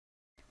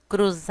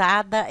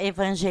Cruzada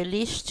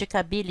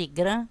Evangelística Billy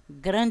Graham,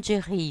 Grande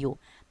Rio,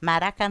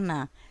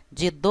 Maracanã,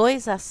 de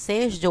 2 a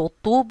 6 de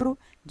outubro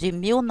de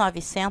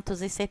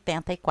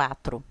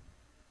 1974.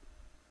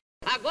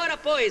 Agora,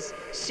 pois,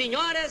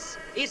 senhoras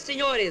e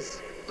senhores,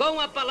 com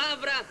a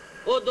palavra,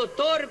 o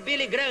Dr.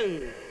 Billy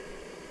Graham.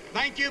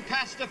 Thank you,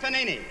 Pastor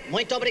Fanini.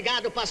 Muito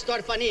obrigado,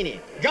 Pastor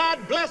Fanini. God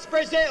bless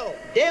Brazil.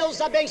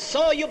 Deus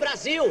abençoe o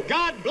Brasil.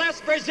 God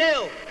bless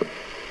Brazil.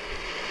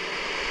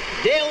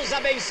 Deus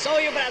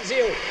abençoe o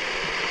Brasil.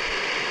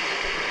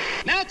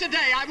 Now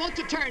today I want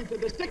to turn to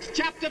the 6th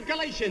chapter of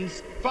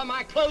Galatians for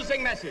my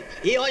closing message.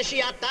 E hoje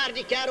à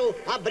tarde quero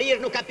abrir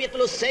no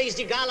capítulo 6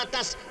 de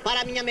Gálatas para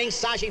a minha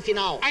mensagem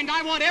final. And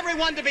I want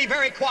everyone to be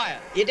very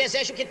quiet. E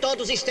desejo que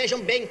todos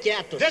estejam bem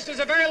quietos. This is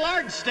a very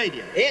large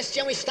stadium.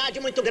 Este é um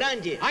estádio muito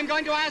grande. I'm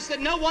going to ask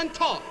that no one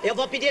talk. Eu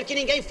vou pedir que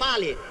ninguém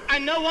fale. And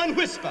no one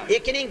whisper. E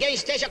que ninguém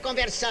esteja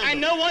conversando. And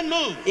no one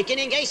move. E que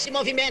ninguém se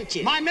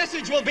movimente. My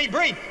message will be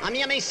brief. A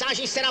minha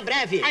mensagem será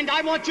breve. And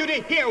I want you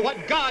to hear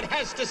what God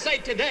has to say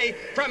today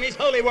from His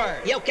holy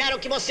word. E eu quero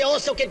que você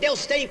ouça o que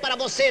Deus tem para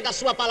você da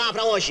sua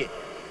palavra hoje.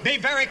 Be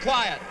very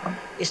quiet.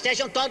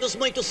 Estejam todos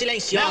muito Now the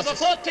silenciosos.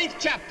 14th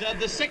chapter of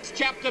the 6th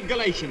chapter of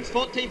Galatians,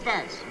 14th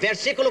verse.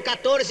 Versículo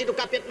 14 do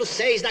capítulo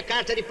 6 da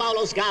carta de Paulo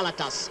aos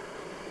Gálatas.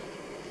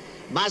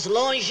 Mas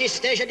longe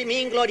esteja de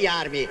mim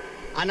gloriar-me,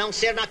 a não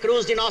ser na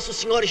cruz de nosso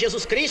Senhor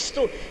Jesus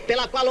Cristo,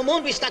 pela qual o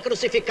mundo está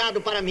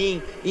crucificado para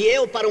mim e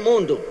eu para o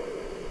mundo.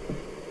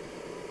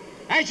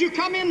 As you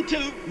come into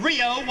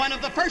Rio, one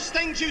of the first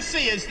things you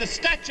see is the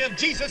statue of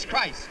Jesus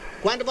Christ.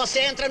 Quando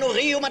você entra no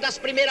Rio, uma das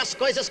primeiras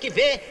coisas que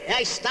vê é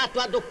a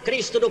estátua do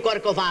Cristo do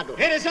Corcovado.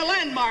 It is a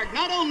landmark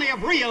not only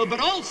of Rio,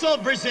 but also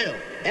of Brazil.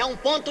 É um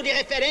ponto de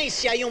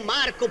referência e um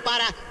marco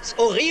para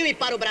o Rio e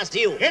para o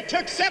Brasil. It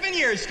took 7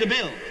 years to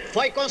build.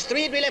 Foi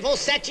construído e levou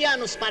 7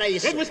 anos para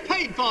isso. It was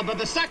paid for by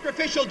the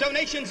sacrificial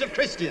donations of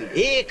Christians.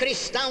 E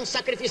cristãos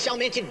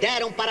sacrificialmente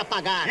deram para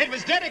pagar. It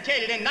was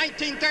dedicated in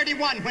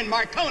 1931 when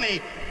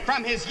Marconi,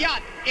 from his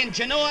yacht in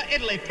Genoa,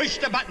 Italy,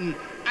 pushed a button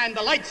and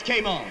the lights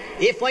came on.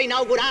 E foi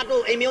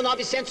inaugurado em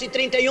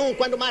 1931,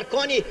 quando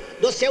Marconi,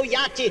 do seu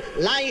iate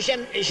lá em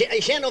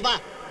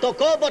Gênova,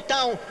 tocou o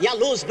botão e a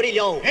luz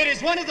brilhou. It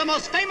is one of the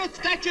most famous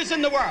statues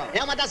in the world.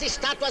 É uma das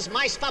estátuas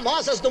mais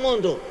famosas do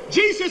mundo.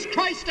 Jesus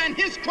Christ and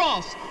his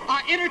cross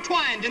are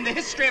intertwined in the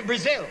history of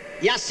Brazil.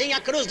 E assim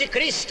a cruz de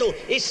Cristo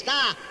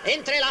está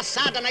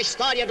entrelaçada na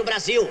história do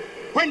Brasil.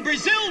 When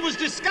Brazil was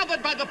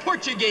discovered by the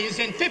Portuguese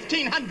in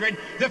 1500,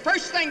 the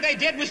first thing they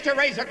did was to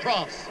raise a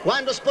cross.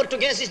 Quando os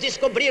portugueses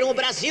descobriram o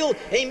Brasil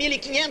em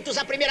 1500,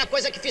 a primeira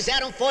coisa que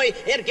fizeram foi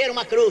erguer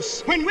uma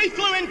cruz. When we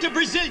flew into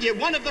Brasilia,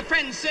 one of the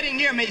friends sitting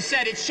near me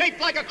said it's shaped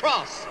like a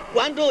cross.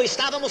 Quando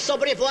estávamos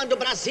sobrevoando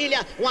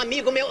Brasília, um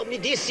amigo meu me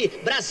disse: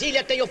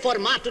 Brasília tem o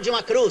formato de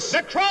uma cruz.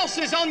 The cross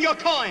is on your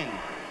coin.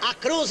 A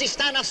cruz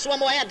está na sua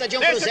moeda de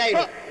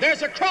cruzeiro.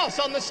 There's a cross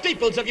on the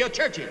steeples of your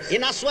churches. E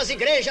nas suas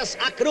igrejas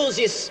há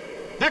cruzes.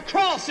 The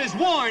cross is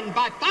worn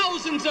by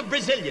thousands of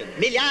Brazilians.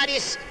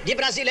 Milhares de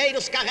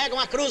brasileiros carregam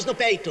a cruz no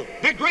peito.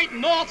 The great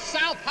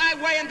North-South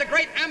Highway and the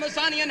great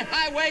Amazonian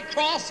Highway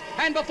cross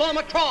and perform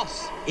a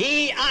cross.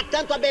 E há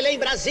tanto a Belém,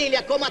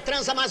 Brasília, como a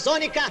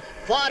Transamazônica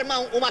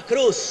formam uma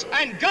cruz.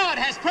 And God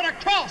has put a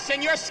cross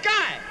in your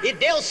sky. E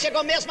Deus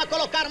chegou mesmo a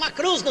colocar uma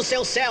cruz no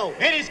seu céu.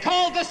 It is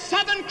called the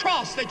Southern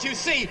Cross that you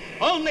see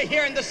only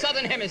here in the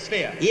Southern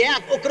Hemisphere. E é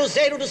o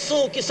Cruzeiro do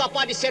Sul, que só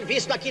pode ser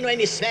visto aqui no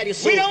hemisfério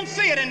sul. We don't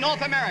see it in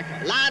North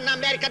America. Lá na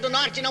América do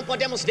Norte não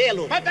podemos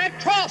vê-lo. But that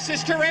cross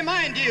is to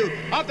remind you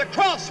of the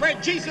cross where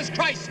Jesus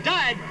Christ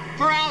died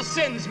for our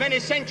sins many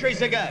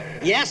centuries ago.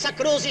 E essa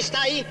cruz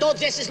está aí em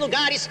todos esses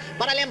lugares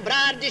para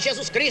lembrar de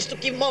Jesus Cristo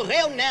que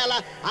morreu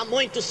nela há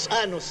muitos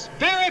anos.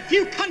 Very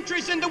few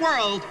countries in the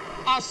world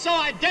are so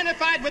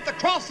identified with the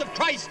cross of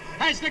Christ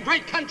as the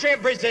great country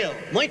of Brazil.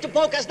 Muito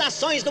poucas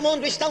nações do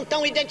mundo estão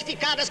tão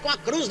identificadas com a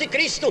cruz de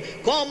Cristo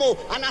como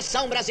a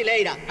nação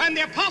brasileira. And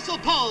the Apostle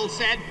Paul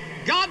said,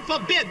 God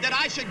forbid that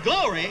I should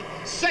glory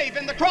save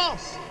in the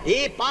cross.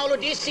 E Paulo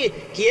disse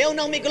que eu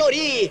não me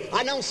glorie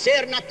a não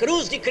ser na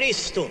cruz de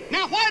Cristo.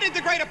 Now, why did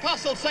the great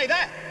apostle say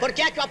that? Por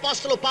que é que o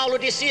apóstolo Paulo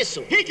disse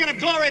isso? He could have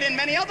gloried in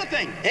many other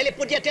things. Ele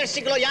podia ter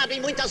se gloriado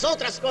em muitas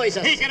outras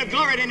coisas. He could have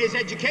gloried in his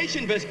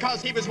education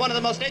because he was one of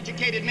the most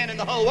educated men in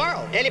the whole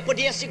world. Ele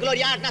podia se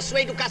gloriar na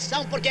sua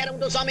educação porque era um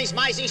dos homens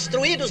mais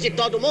instruídos de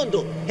todo o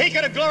mundo. He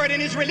could have gloried in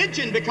his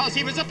religion because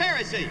he was a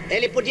Pharisee.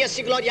 Ele podia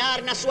se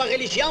gloriar na sua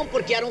religião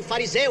porque era um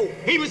fariseu.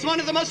 He was one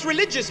of the most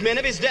religious men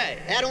of his day.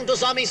 Era um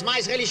dos homens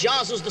mais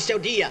religiosos do seu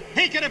dia.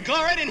 He could have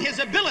gloried in his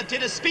ability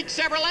to speak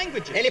several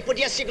languages. Ele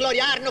podia se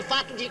gloriar no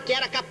fato de que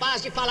era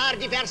capaz de falar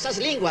diversas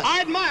línguas.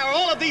 I admire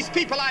all of these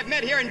people I've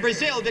met here in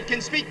Brazil that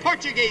can speak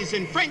Portuguese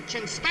and French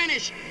and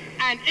Spanish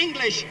and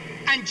English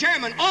and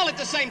German all at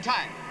the same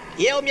time.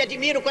 E eu me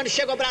admiro quando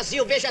chego ao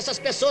Brasil, vejo essas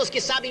pessoas que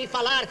sabem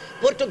falar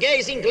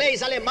português,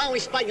 inglês, alemão,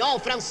 espanhol,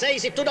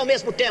 francês e tudo ao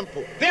mesmo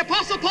tempo. The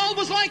Apostle Paul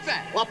was like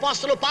that. O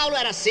apóstolo Paulo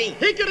era assim.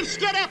 He could have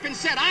stood up and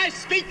said, I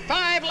speak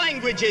 5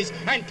 languages,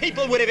 and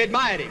people would have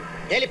admired him.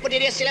 Ele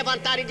poderia se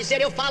levantar e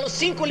dizer: eu falo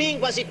 5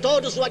 línguas, e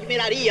todos o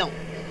admirariam.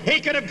 He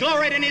could have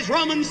gloried in his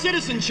Roman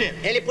citizenship.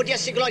 Ele podia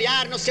se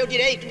gloriar no seu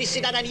direito de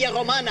cidadania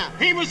romana.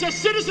 He was a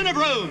citizen of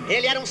Rome.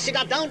 Ele era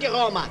cidadão de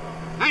Roma.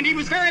 And he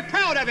was very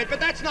proud of it, but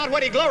that's not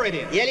what he gloried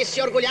in. E ele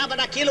se orgulhava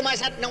daquilo,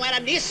 mas não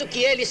era nisso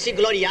que ele se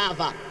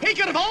gloriava. He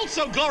could have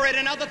also gloried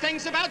in other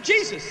things about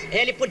Jesus.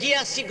 Ele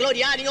podia se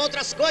gloriar em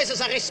outras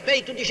coisas a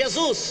respeito de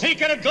Jesus. He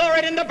could have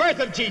gloried in the birth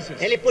of Jesus.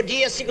 Ele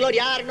podia se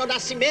gloriar no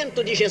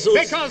nascimento de Jesus.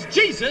 Because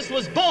Jesus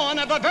was born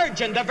of a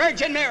virgin, the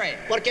Virgin Mary.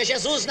 Porque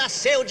Jesus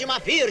nasceu de uma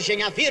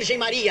virgem, a Virgem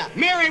Maria.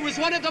 Mary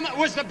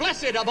was the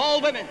blessed of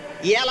all women.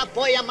 E ela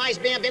foi a mais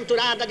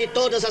bem-aventurada de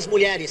todas as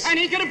mulheres. And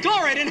he could have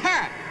gloried in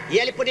her. E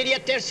ele poderia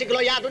ter se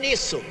gloriado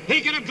nisso. He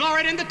could have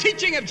gloried in the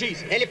teaching of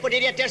Jesus. Ele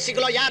poderia ter se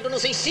gloriado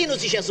nos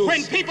ensinos de Jesus.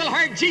 When people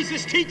heard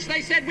Jesus teach,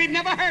 they said, "We've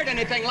never heard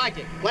anything like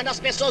it." Quando as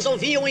pessoas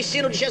ouviam o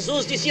ensino de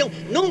Jesus, diziam,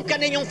 nunca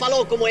nenhum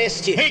falou como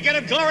este. He could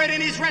have gloried in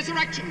his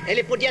resurrection.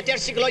 Ele podia ter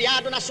se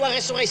gloriado na sua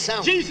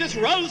ressurreição. Jesus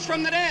rose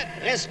from the dead.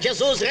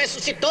 Jesus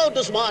ressuscitou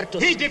dos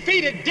mortos. He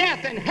defeated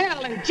death and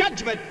hell and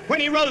judgment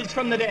when he rose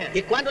from the dead.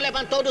 E quando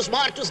levantou dos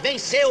mortos,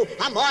 venceu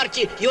a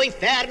morte e o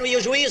inferno e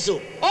o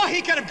juízo. Or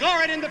he could have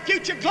gloried in the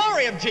future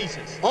glory of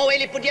Jesus. Ou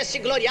ele podia se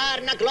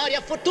gloriar na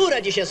glória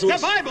futura de Jesus.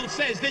 The Bible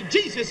says that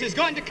Jesus is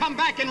going to come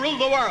back and rule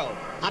the world.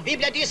 A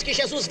Bíblia diz que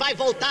Jesus vai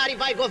voltar e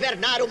vai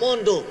governar o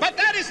mundo. But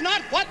that is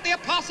not what the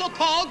Apostle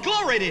Paul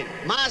gloried in.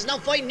 Mas não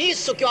foi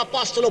nisso que o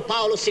apóstolo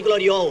Paulo se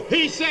gloriou.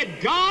 He said,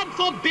 "God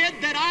forbid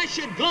that I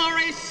should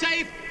glory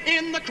save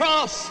in the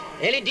cross."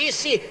 Ele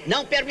disse,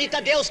 não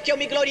permita Deus que eu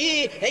me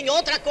glorie em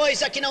outra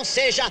coisa que não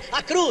seja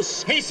a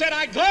cruz. He said,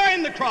 "I glory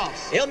in the cross."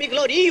 Eu me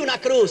glorio na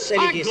cruz,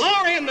 ele I disse.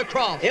 glory in the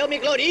cross. Eu me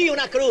glorio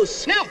na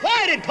cruz. Now,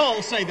 why did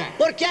Paul say that?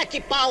 Por que é que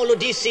Paulo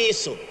disse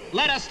isso?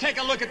 Let us take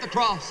a look at the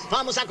cross.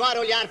 Vamos agora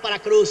olhar para a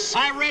cruz.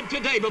 I read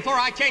today, before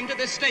I came to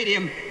this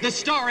stadium, the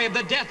story of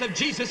the death of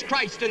Jesus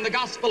Christ in the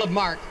Gospel of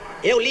Mark.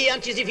 Eu li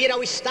antes de vir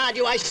ao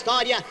estádio a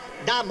história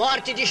da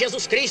morte de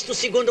Jesus Cristo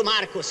segundo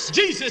Marcos.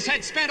 Jesus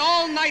had spent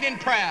all night in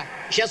prayer.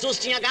 Jesus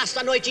tinha gasto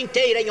a noite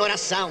inteira em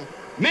oração.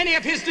 Many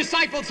of his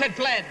disciples had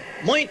fled.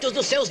 Muitos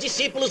dos seus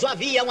discípulos o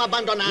haviam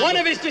abandonado. One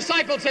of his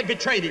disciples had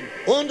betrayed him.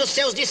 Dos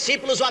seus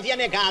discípulos o havia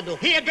negado.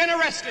 He had been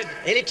arrested.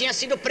 Ele tinha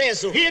sido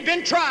preso. He had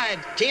been tried.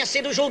 Tinha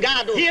sido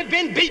julgado. He had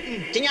been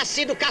beaten. Tinha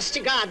sido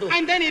castigado.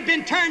 And then he had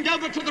been turned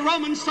over to the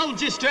Roman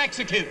soldiers to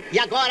execute. E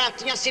agora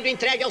tinha sido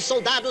entregue aos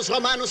soldados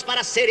romanos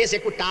para ser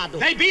executado.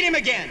 They beat him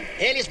again.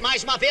 Eles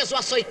mais uma vez o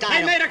açoitaram.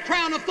 They made a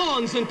crown of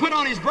thorns and put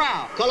on his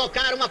brow.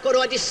 Colocaram uma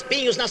coroa de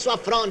espinhos na sua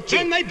fronte.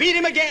 Then they beat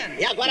him again.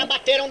 E agora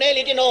bateram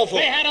nele de novo.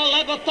 They had a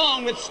leather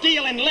thong with steel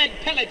and lead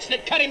pellets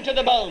that cut him to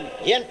the bone.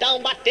 E então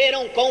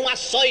bateram com um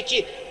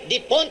açoite de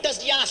pontas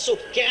de aço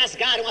que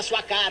rasgaram a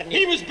sua carne.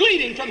 He was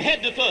bleeding from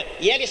head to foot.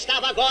 E ele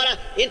estava agora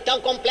então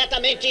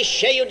completamente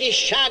cheio de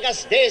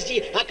chagas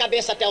desde a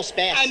cabeça até os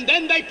pés. And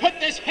then they put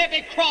this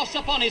heavy cross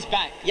upon his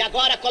back. E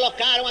agora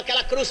colocaram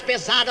aquela cruz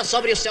pesada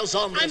sobre os seus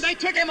ombros. And they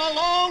took him a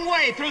long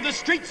way through the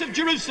streets of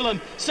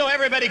Jerusalem so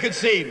everybody could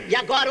see him. E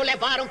agora o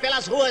levaram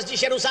pelas ruas de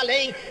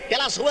Jerusalém,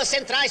 pelas ruas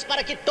centrais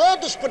para que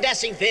todos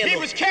pudessem vê-lo. He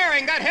was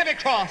carrying that heavy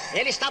cross.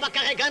 Ele estava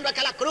carregando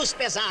aquela cruz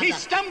pesada. He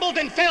stumbled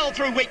and fell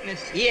through weakness.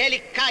 E ele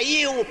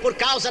caiu por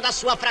causa da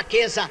sua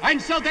fraqueza.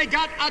 And so they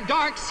got a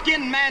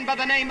dark-skinned man by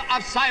the name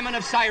of Simon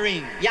of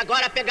Cyrene. E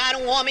agora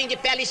pegaram um homem de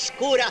pele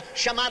escura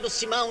chamado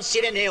Simão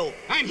Cireneu.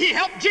 And he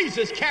helped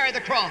Jesus carry the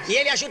cross. E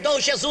ele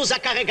ajudou Jesus a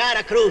carregar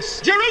a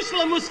cruz.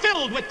 Jerusalem was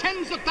filled with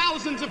tens of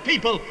thousands of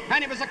people,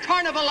 and it was a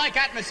carnival-like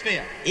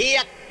atmosphere. E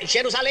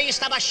Jerusalém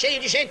estava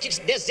cheio de gente,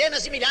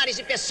 dezenas de milhares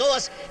de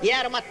pessoas, e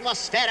era uma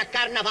atmosfera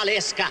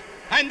carnavalesca.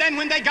 And then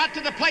when they got to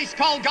the place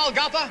called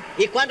Golgotha,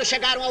 e quando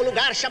chegaram ao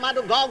lugar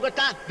chamado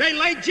Gólgota, they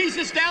laid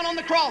Jesus down on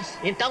the cross.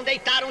 Então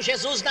deitaram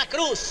Jesus na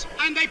cruz.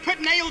 And they put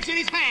nails in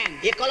his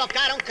hands. E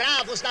colocaram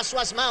cravos nas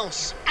suas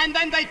mãos. And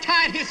then they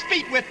tied his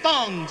feet with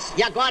thongs.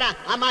 E agora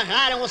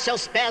amarraram os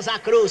seus pés à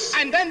cruz.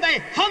 And then they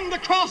hung the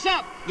cross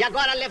up. E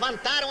agora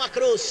levantaram a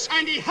cruz.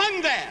 And he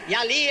hung there. E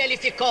ali ele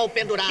ficou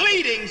pendurado.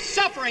 Bleeding,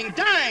 suffering,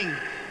 dying.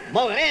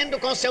 Morrendo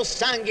com seu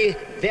sangue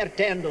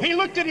vertendo. He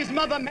looked at his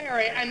mother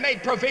Mary and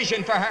made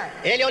provision for her.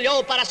 Ele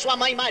olhou para sua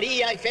mãe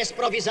Maria e fez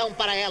provisão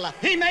para ela.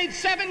 He made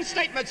 7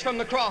 statements from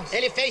the cross.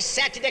 Ele fez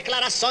 7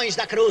 declarações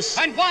da cruz.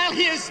 And while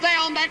he is there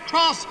on that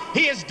cross,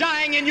 he is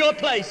dying in your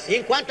place.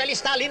 Enquanto ele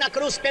está ali na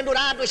cruz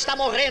pendurado, está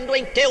morrendo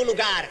em teu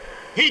lugar.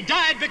 He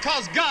died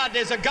because God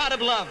is a God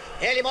of love.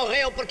 Ele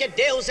morreu porque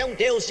Deus é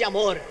Deus de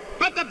amor.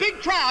 But the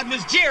big crowd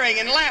was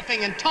jeering and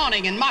laughing and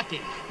taunting and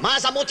mocking.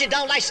 Mas a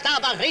multidão lá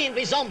estava rindo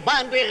e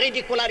zombando e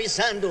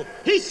ridicularizando.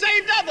 He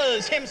saved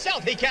others,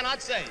 himself he cannot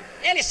save.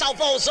 Ele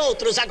salvou os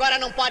outros, agora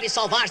não pode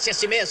salvar-se a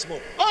si mesmo.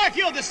 Oh, if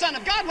you're the Son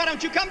of God, why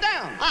don't you come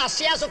down?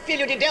 Se és o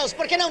Filho de Deus,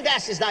 por que não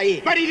desces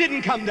daí? But he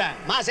didn't come down.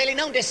 Mas ele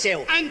não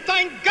desceu. And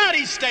thank God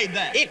he stayed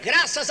there. E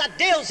graças a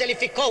Deus ele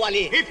ficou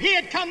ali. If he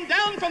had come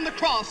down from the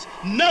cross,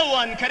 no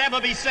one could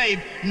ever be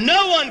saved.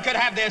 No one could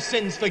have their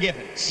sins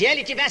forgiven. Se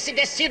ele tivesse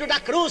descido da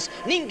cruz,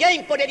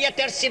 ninguém poderia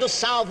ter sido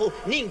salvo,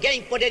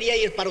 ninguém poderia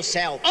ir para o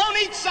céu. On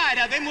each side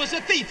of him was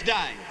a thief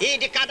dying. E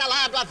de cada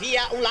lado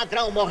havia um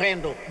ladrão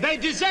morrendo. They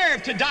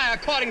deserved to die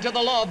according to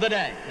the law of the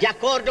day. De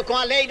acordo com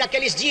a lei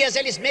daqueles dias,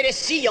 eles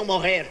mereciam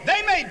morrer.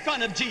 They made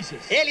fun of Jesus.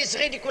 Eles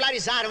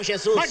ridicularizaram But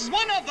Jesus.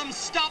 one of them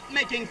stopped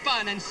making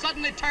fun and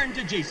suddenly turned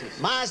to Jesus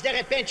Mas de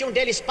repente um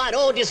deles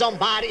parou de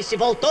zombar e se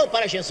voltou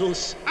para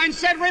Jesus. and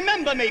said,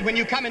 "Remember me when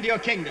you come into your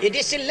kingdom." E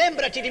disse,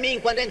 lembra-te de mim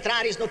quando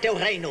entrares no teu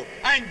reino.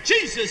 And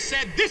Jesus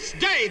said, "This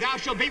day thou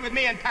shalt be with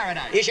me in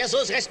paradise." E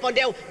Jesus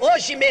respondeu,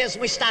 hoje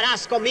mesmo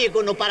estarás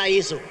comigo no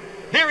paraíso.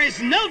 There is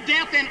no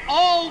death in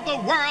all the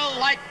world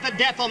like the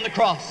death on the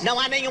cross. Não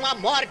há nenhuma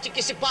morte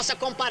que se possa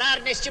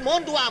comparar neste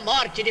mundo à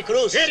morte de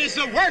cruz. It is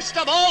the worst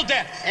of all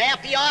deaths. É a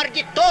pior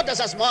de todas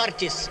as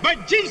mortes.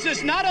 But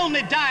Jesus not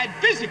only died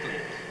physically,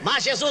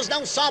 Mas Jesus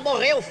não só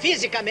morreu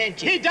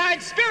fisicamente, he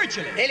died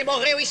spiritually. ele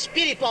morreu He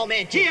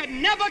espiritualmente. had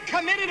never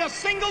committed a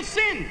single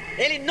sin.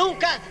 Ele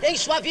nunca em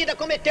sua vida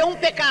cometeu um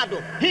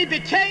pecado. He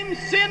became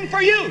sin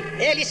for you.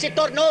 Ele se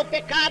tornou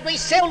pecado em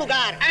seu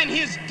lugar. And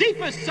his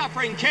deepest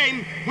suffering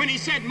came when he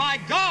said, "My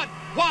God,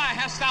 why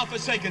hast thou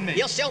forsaken me?"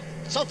 E o seu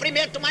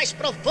sofrimento mais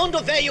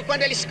profundo veio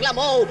quando ele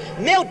exclamou,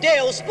 meu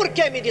Deus, por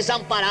que me The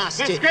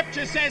desamparaste?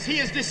 scripture says he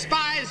is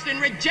despised and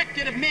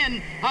rejected of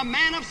men, a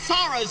man of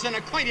sorrows and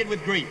acquainted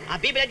with grief. A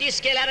Bíblia diz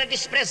que ele era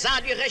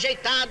desprezado e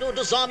rejeitado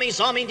dos homens,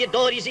 homem de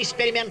dores e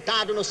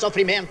experimentado nos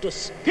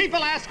sofrimentos.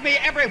 People ask me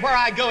everywhere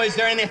I go, is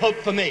there any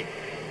hope for me?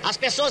 As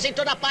pessoas em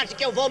toda parte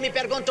que eu vou me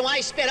perguntam, há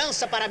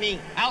esperança para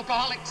mim?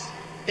 Alcoholics,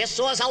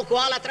 Pessoas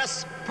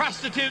alcoólatras,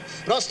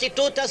 prostitutes,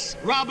 prostitutas,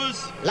 robbers,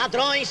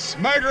 ladrões,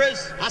 murderers,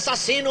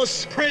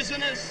 assassinos,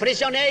 prisoners,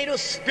 prisioneiros,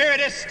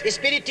 spiritists.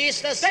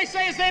 espiritistas. They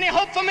say, is there any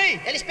hope for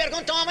me? Eles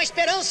perguntam, há uma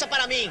esperança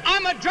para mim?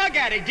 I'm a drug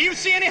addict. Do you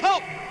see any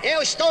hope?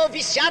 Eu estou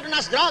viciado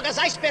nas drogas,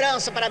 há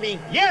esperança para mim?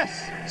 Yes,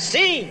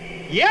 Sim,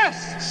 yes,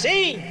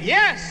 sim,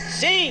 yes.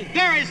 sim.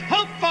 There is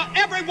hope for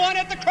everyone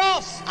at the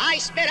cross. Há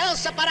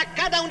esperança para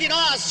cada um de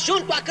nós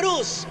junto à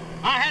cruz.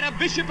 I had a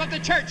bishop of the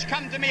church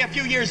come to me a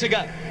few years ago.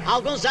 Há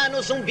alguns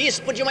anos, um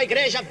bispo de uma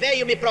igreja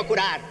veio me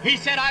procurar. He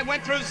said, I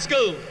went through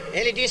school.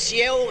 Ele disse,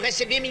 eu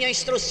recebi minha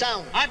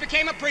instrução. I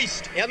became a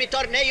priest. Eu me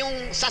tornei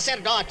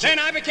sacerdote. Then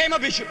I became a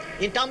bishop.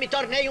 Então me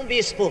tornei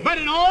bispo. But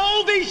in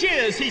all these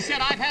years, he said,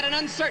 I've had an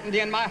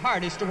uncertainty in my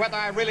heart as to whether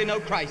I really know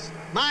Christ.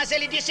 Mas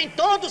ele disse, em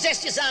todos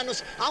estes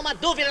anos, há uma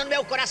dúvida no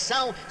meu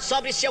coração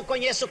sobre se eu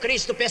conheço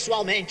Cristo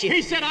pessoalmente.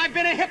 He said, I've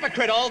been a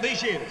hypocrite all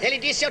these years. Ele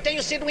disse, eu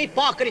tenho sido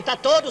hipócrita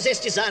todos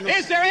estes anos.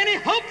 Is there any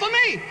hope for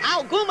me? Há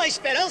alguma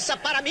esperança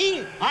para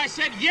mim? I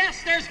said,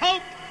 yes, there's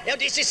hope, Eu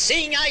disse,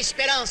 sim, há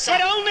esperança.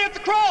 but only at the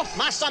cross.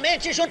 Mas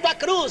somente junto à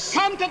cruz.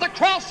 Come to the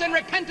cross in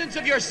repentance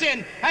of your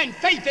sin and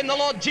faith in the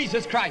Lord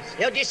Jesus Christ.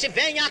 Eu disse,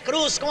 venha à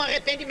cruz com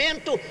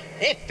arrependimento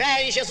e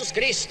fé em Jesus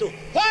Cristo.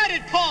 Why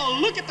did Paul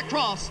look at the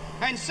cross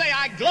and say,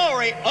 I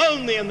glory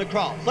only in the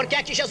cross? Por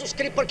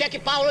que que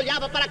Paulo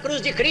olhava para a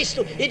cruz de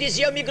Cristo e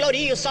dizia, eu me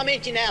glorio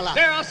somente nela?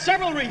 There are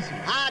several reasons.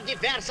 Há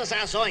diversas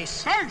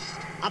razões. First,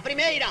 A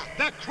primeira,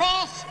 the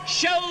cross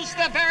shows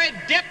the very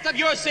depth of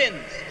your sins.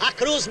 a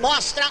cruz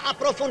mostra a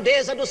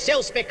profundeza dos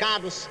seus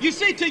pecados. You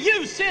see, to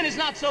you, sin is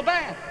not so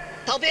bad.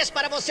 Talvez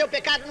para você o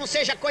pecado não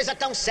seja coisa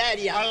tão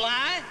séria. A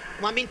lie?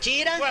 Uma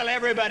mentira, Well,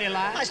 everybody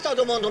lies. mas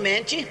todo mundo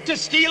mente. To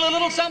steal a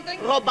little something?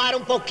 Roubar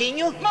um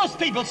pouquinho. Most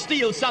people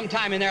steal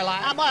sometime in their A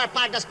life. maior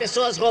parte das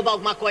pessoas rouba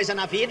alguma coisa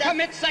na vida.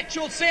 Commit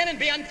sexual sin and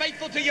be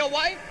unfaithful to your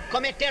wife?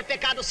 Cometer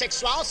pecado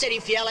sexual, ser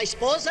infiel à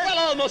esposa. Well,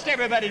 almost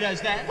everybody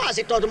does that.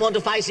 Quase todo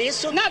mundo faz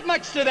isso. Not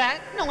much to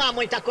that. Não há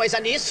muita coisa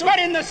nisso. But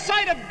in the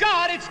sight of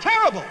God, it's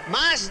terrible.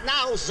 Mas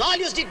aos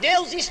olhos de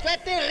Deus isto é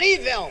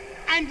terrível.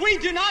 And we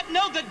do not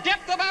know the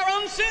depth of our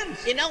own sins.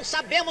 E não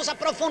sabemos a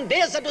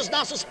profundeza dos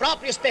nossos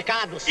próprios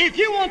pecados. If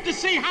you want to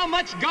see how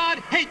much God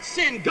hates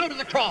sin, go to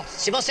the cross.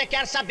 Se você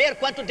quer saber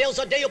quanto Deus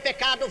odeia o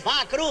pecado,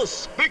 vá à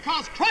cruz.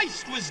 Because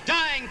Christ was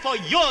dying for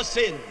your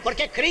sin.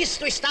 Porque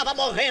Cristo estava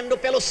morrendo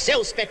pelos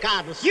seus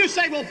pecados. You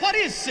say, well, what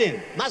is sin?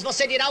 Mas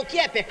você dirá o que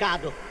é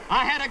pecado?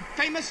 I had a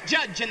famous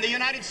judge in the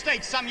United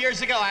States some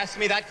years ago ask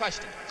me that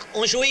question.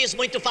 Um juiz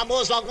muito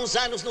famoso há alguns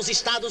anos nos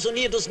Estados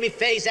Unidos me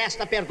fez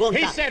esta pergunta.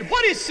 He said,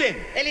 what is sin?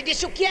 Ele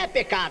disse, o que é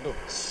pecado?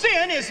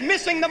 Sin is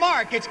missing the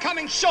mark. It's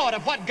coming short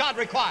of what God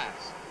requires.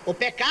 O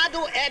pecado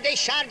é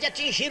deixar de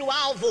atingir o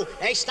alvo,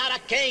 é estar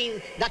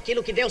aquém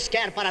daquilo que Deus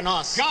quer para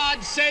nós.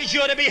 God says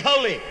you're to be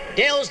holy,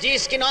 Deus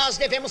diz que nós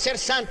devemos ser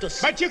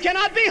santos, but you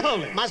cannot be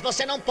holy. mas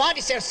você não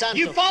pode ser santo.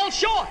 You fall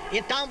short.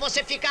 Então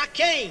você fica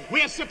aquém.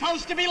 We are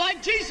supposed to be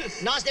like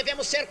Jesus, Nós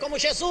devemos ser como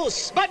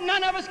Jesus, but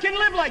none of us can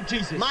live like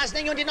Jesus. mas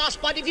nenhum de nós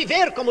pode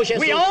viver como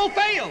Jesus. We all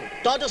fail.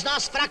 Todos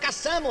nós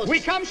fracassamos.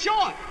 We come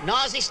short.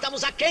 Nós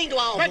estamos aquém do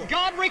alvo. But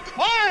God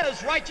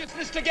requires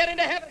righteousness to get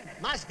into heaven.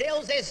 Mas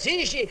Deus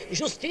exige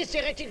justiça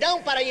e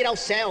retidão para ir ao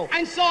céu.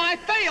 And so I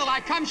fail, I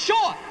come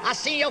short.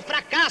 Assim eu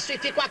fracasso e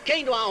fico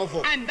aquém do alvo.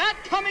 And that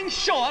coming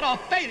short or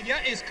failure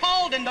is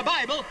called in the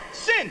Bible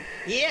sin.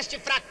 E este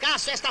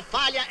fracasso, esta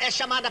falha é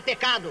chamada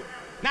pecado.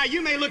 Now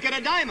you may look at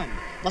a diamond.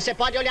 Você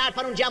pode olhar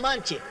para um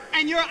diamante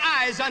and your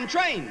eyes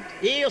untrained.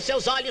 e os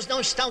seus olhos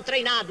não estão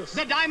treinados.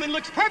 The diamond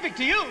looks perfect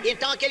to you,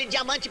 Então aquele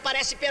diamante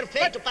parece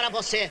perfeito para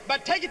você.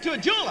 but take it to a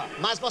jeweler.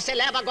 Mas você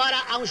leva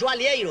agora a um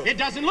joalheiro It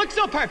doesn't look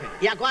so perfect.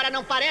 e agora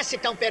não parece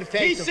tão He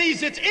perfeito.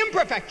 sees its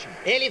imperfection,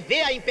 Ele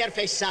vê a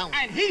imperfeição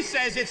and he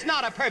says it's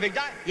not a perfect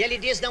diamond. e ele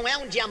diz não é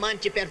um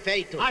diamante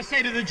perfeito. I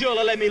say to the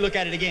jeweler, let me look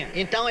at it again.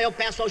 Então eu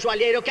peço ao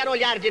joalheiro, eu quero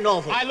olhar de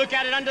novo. I look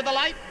at it under the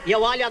light. E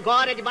eu olho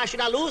agora debaixo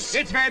da luz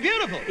It's very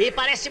beautiful. e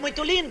parece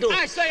muito lindo.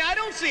 I say, I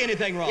don't see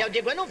anything E wrong. eu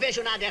digo, eu não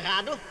vejo nada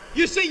errado.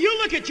 You see, you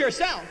look at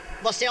yourself,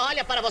 Você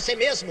olha para você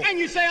mesmo and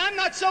you say, I'm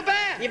not so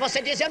bad. e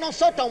você diz, eu não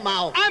sou tão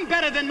mal. I'm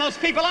better than most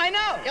people I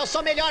know. Eu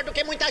sou melhor do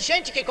que muita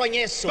gente que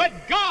conheço. But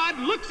God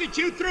looks at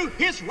you through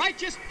his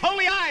righteous,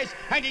 holy eyes,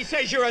 and he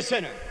says you're a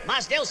sinner.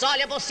 Mas Deus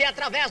olha você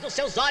através dos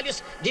seus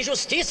olhos de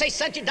justiça e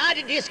santidade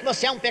e diz que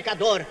você é um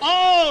pecador.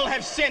 All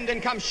have sinned and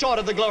come short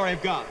of the glory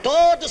of God.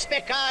 Todos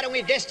pecaram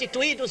e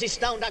destituídos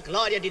estão da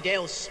glória de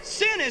Deus.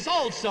 Sin is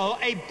also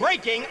a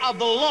breaking of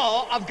the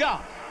law of God.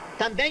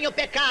 Também o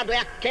pecado é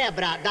a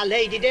quebra da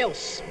lei de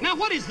Deus. Now,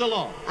 what is the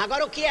law?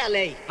 Agora, o que é a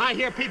lei? I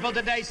hear people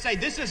today say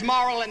this is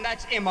moral and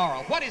that's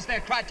immoral. What is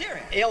their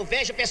criteria? Eu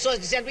vejo pessoas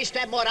dizendo isto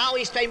é moral,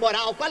 isto é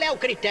imoral. Qual é o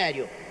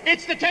critério?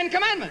 It's the 10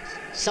 Commandments.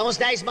 São os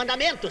 10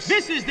 mandamentos.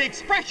 This is the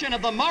expression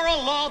of the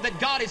moral law that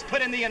God has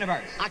put in the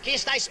universe. Aqui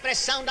está a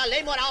expressão da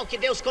lei moral que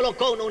Deus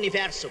colocou no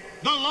universo.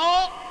 The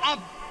law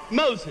of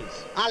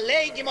Moses. A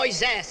lei de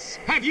Moisés.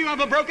 Have you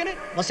ever broken it?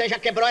 Você já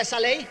quebrou essa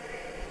lei?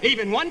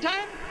 Even one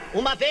time?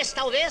 Uma vez,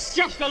 talvez?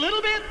 Just a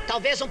little bit?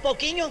 Talvez um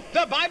pouquinho?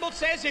 The Bible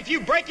says if you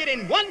break it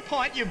in one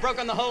point, you've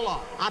broken the whole law.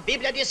 A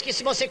Bíblia diz que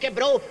se você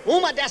quebrou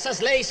uma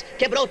dessas leis,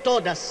 quebrou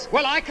todas.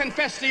 Well, I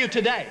confess to you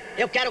today,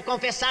 Eu quero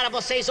confessar a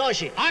vocês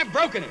hoje. I've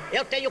broken it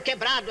Eu tenho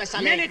quebrado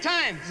essa many lei.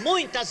 times.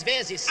 Muitas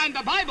vezes. And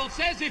the Bible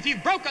says if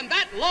you've broken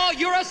that law,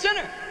 you're a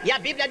sinner. E a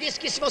Bíblia diz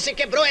que se você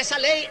quebrou essa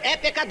lei, é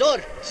pecador.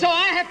 So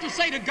I have to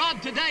say to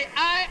God today,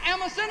 I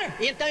am a sinner.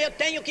 Então eu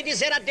tenho que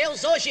dizer a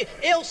Deus hoje,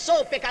 eu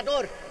sou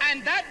pecador.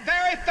 And that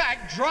very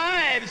fact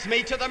drives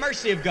me to the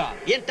mercy of God.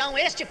 E então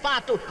este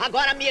fato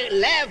agora me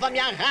leva, me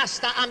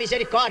arrasta à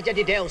misericórdia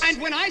de Deus.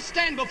 And when I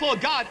stand before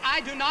God,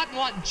 I do not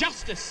want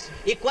justice.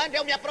 E quando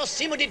eu me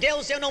aproximo de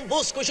Deus, eu não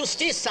busco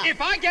justiça. If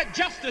I get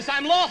justice,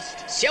 I'm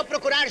lost. Se eu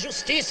procurar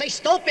justiça,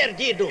 estou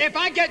perdido. If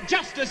I get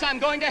justice, I'm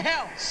going to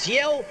hell. Se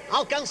eu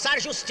alcançar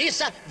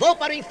justiça, vou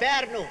para o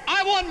inferno.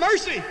 I want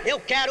mercy. Eu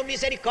quero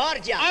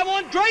misericórdia. I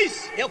want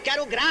grace. Eu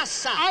quero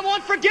graça. I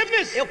want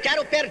forgiveness. Eu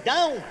quero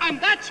perdão. And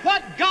that's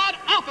what God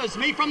offers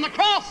me from the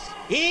cross.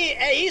 E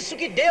é isso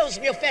que Deus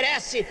me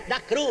oferece da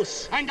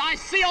cruz. And I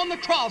see on the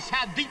cross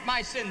how deep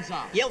my sins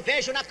are. E eu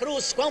vejo na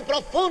cruz quão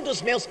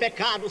profundos meus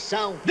pecados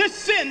são. This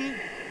sin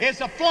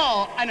is a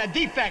flaw and a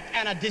defect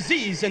and a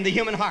disease in the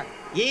human heart.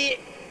 E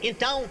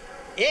então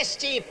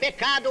este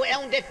pecado é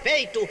um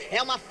defeito,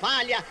 é uma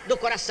falha do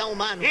coração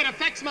humano. It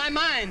affects my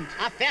mind.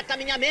 Afeta a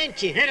minha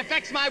mente, It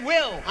affects my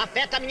will.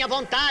 afeta a minha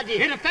vontade,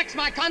 It affects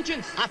my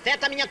conscience.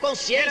 afeta a minha It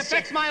consciência,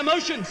 affects my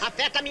emotions.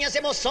 afeta minhas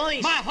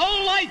emoções. My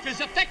whole life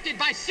is affected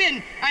by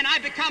sin, and I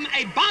become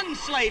a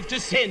bondslave to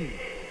sin.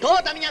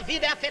 Toda a minha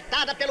vida é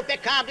afetada pelo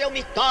pecado, eu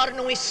me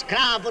torno um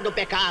escravo do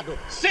pecado.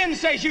 Sin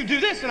says you do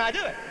this, and I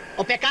do it.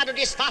 O pecado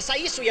diz faça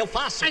isso e eu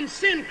faço. And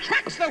sin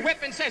cracks the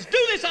whip and says do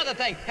this other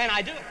thing, and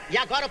I do it. E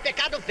agora o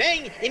pecado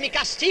vem e me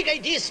castiga e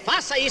diz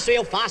faça isso e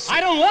eu faço.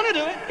 I don't want to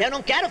do it, Eu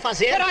não quero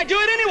fazer, but I do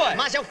it anyway.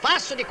 mas eu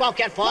faço de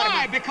qualquer Why?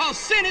 forma. Because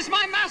sin is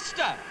my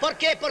master. Por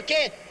quê?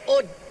 Porque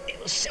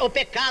o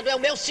pecado é o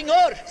meu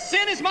senhor.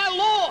 Sin is my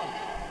Lord.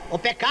 O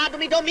pecado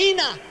me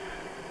domina.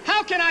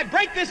 How can I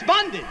break this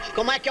bondage?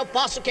 Como é que eu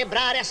posso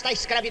quebrar esta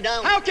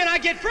escravidão? How can I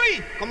get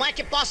free? Como é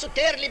que posso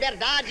ter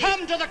liberdade?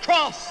 Come to the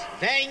cross.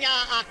 Venha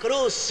à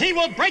cruz. He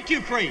will break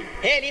you free.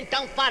 Ele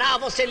então fará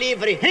você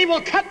livre. He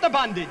will cut the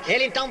bondage.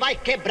 Ele então vai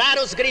quebrar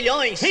os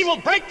grilhões. He will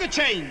break the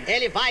chains.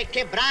 Ele vai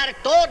quebrar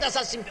todos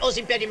os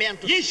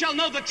impedimentos. Ye shall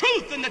know the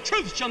truth, and the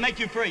truth shall make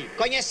you free.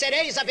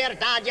 Conhecereis a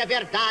verdade e a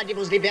verdade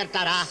vos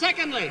libertará.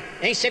 Secondly,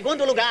 Em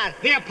segundo lugar,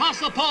 the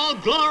Apostle Paul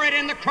gloried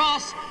in the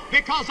cross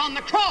because on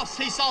the cross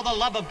he saw the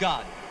love of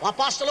God. o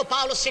apóstolo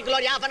Paulo se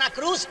gloriava na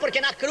cruz porque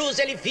na cruz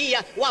ele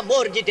via o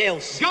amor de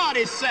Deus. God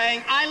is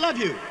saying, I love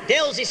you.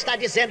 Deus está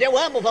dizendo, eu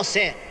amo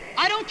você.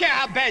 I don't care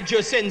how bad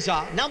your sins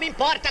are. Não me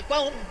importa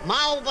quão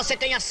mal você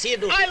tenha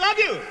sido. I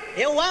love you.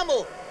 Eu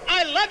amo.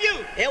 I love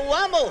you. Eu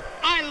amo.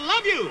 I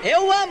love you.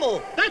 Eu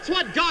amo. That's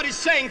what God is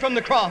saying from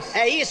the cross.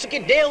 É isso que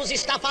Deus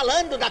está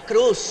falando da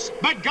cruz.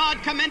 But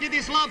God commended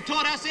his love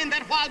toward us in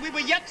that while we were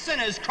yet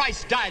sinners,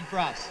 Christ died for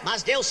us.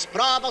 Mas Deus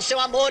prova o seu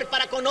amor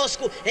para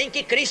conosco em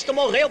que Cristo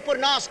morreu por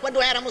nós quando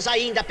éramos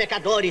ainda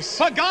pecadores.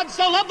 For God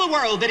so loved the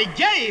world that he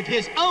gave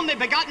his only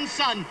begotten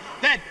Son,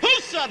 that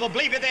whosoever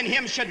believeth in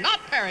him should not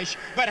perish,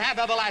 but have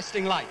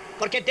everlasting life.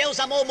 Porque Deus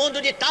amou o mundo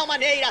de tal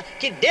maneira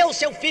que deu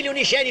seu Filho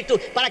unigênito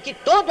para que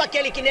todo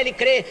aquele que nele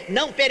crê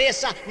não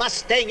pereça,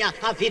 mas tenha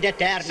a vida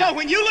eterna. So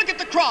when you look at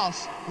the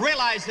cross,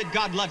 realize that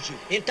God loves you.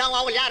 Então,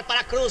 ao olhar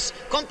para a cruz,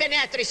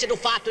 compenetre-se do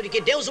fato de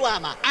que Deus o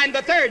ama. And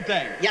the third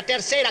thing, E a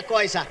terceira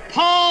coisa,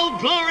 Paul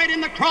gloried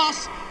in the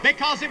cross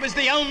because it was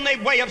the only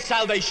way of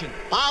salvation.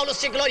 Paulo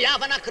se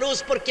gloriava na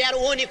cruz porque era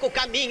o único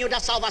caminho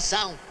da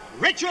salvação.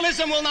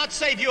 Ritualism will not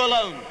save you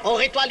alone. O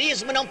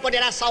ritualismo não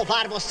poderá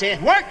salvar você.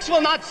 Works will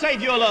not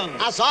save you alone.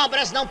 As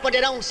obras não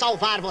poderão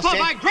salvar For você.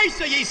 by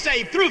grace are ye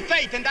saved through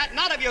faith, and that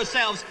not of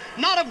yourselves,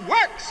 not of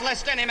works,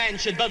 lest any man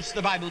should boast,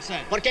 the Bible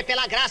says. Porque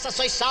pela graça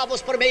sois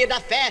salvos por meio da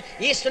fé.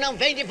 Isto não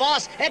vem de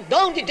vós, é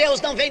dom de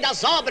Deus, não vem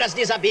das obras,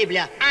 diz a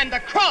Bíblia. And the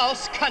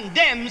cross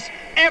condemns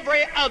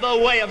every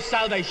other way of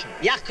salvation.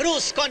 E a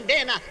cruz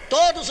condena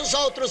todos os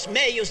outros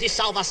meios de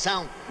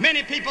salvação.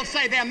 Many people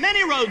say there are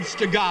many roads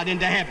to God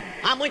into heaven.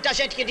 Há muita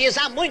gente que diz,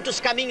 há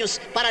muitos caminhos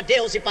para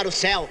Deus e para o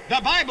céu.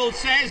 The Bible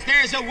says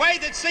there's a way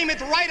that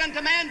seemeth right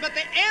unto man, but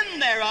the end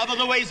thereof are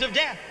the ways of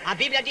death. A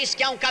Bíblia diz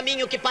que há um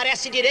caminho que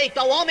parece direito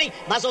ao homem,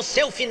 mas o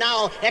seu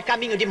final é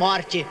caminho de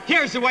morte.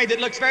 Here's a way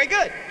that looks very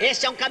good.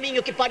 Esse é um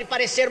caminho que pode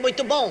parecer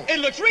muito bom, It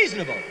looks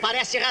reasonable.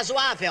 parece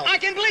razoável. I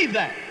can believe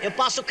that. Eu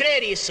posso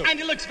crer isso. And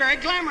it looks very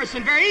glamorous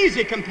and very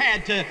easy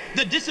compared to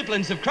the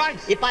disciplines of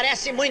Christ. E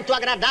parece muito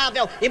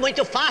agradável e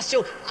muito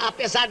fácil,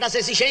 apesar das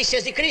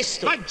exigências de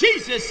Cristo. But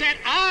Jesus said,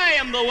 I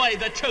am the way,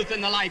 the truth,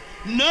 and the life.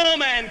 No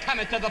man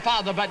cometh to the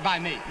Father but by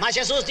me. Mas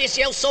Jesus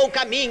disse, eu sou o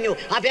caminho,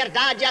 a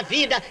verdade e a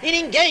vida, e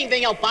ninguém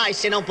vem ao Pai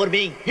senão por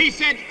mim. He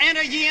said,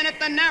 enter ye in at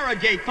the narrow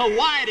gate, for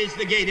wide is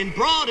the gate, and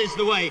broad is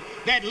the way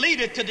that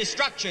leadeth to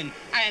destruction,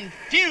 and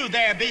few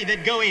there be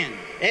that go in.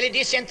 Ele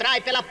disse,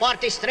 entrai pela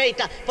porta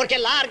estreita, porque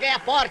larga é a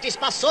porta,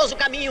 espaçoso o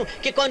caminho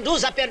que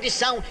conduz à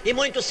perdição, e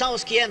muitos são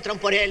os que entram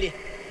por ele.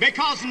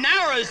 Because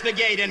narrow is the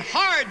gate, and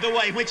hard the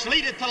way which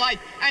leadeth to life.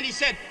 And he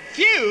said,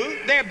 few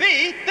there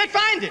be that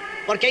find it.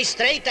 Porque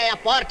estreita é a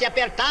porta e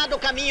apertado o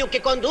caminho que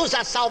conduz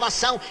à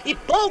salvação, e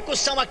poucos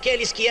são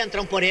aqueles que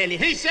entram por ele.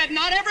 He said,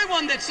 not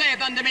everyone that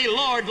saith unto me,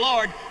 Lord,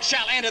 Lord,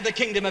 shall enter the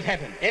kingdom of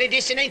heaven. Ele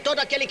disse, nem todo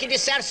aquele que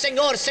disser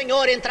Senhor,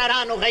 Senhor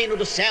entrará no reino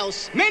dos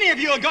céus. Many of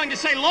you are going to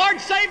say, Lord,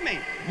 save me.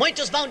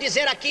 Muitos vão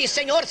dizer aqui,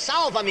 Senhor,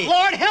 salva-me.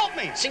 Lord, help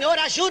me. Senhor,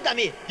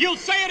 ajuda-me. You'll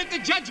say it at the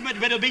judgment,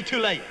 but it'll be too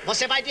late.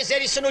 Você vai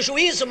dizer isso no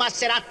juízo, mas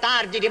será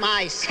tarde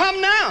demais. Come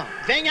now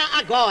Venha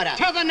agora.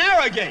 to the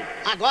narrow gate.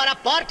 Agora a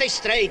porta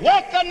estreita.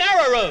 Walk the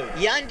narrow road.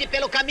 E ande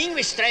pelo caminho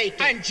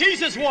estreito. And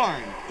Jesus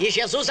warned, E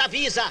Jesus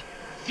avisa,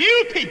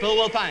 few people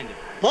will find it.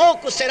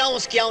 poucos serão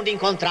os que hão de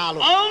encontrá-lo.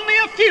 Only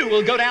a few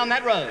will go down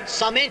that road.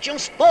 Somente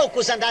uns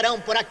poucos andarão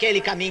por aquele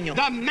caminho.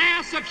 The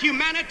mass of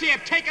humanity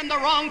have taken the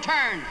wrong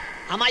turn.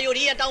 A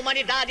maioria da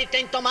humanidade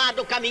tem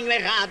tomado o caminho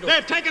errado.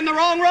 They've taken the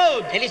wrong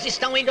road. Eles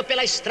estão indo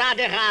pela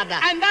estrada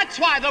errada. And that's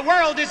why the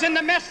world is in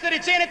the mess that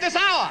it's in at this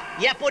hour.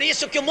 E é por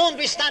isso que o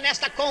mundo está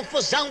nesta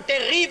confusão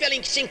terrível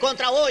em que se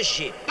encontra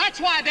hoje. That's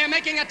why they're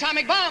making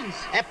atomic bombs.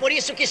 É por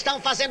isso que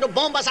estão fazendo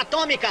bombas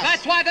atômicas.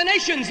 That's why the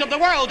nations of the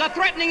world are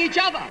threatening each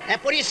other. É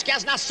por isso que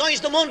as nações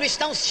do mundo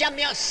estão se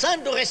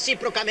ameaçando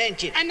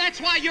reciprocamente. And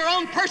that's why your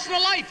own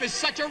personal life is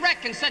such a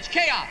wreck and such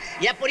chaos.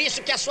 E é por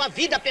isso que a sua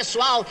vida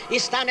pessoal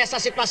está nessa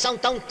situação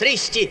tão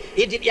triste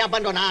e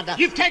abandonada.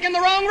 You've taken the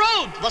wrong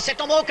road. Você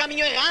tomou o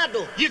caminho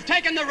errado. You've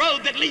taken the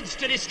road that leads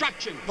to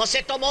destruction.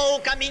 Você tomou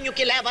o caminho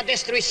que leva à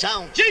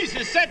destruição.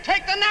 Jesus said,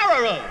 take the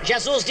narrow road.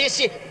 Jesus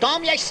disse,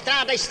 tome a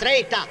estrada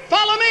estreita.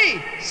 Follow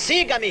me.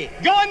 Siga-me.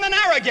 Go in the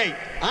narrow gate.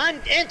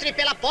 Entre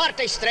pela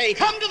porta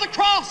estreita. Come to the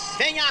cross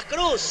Venha à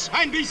cruz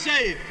and be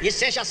saved. e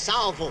seja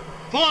salvo.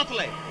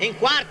 Fourthly, Em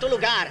quarto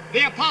lugar,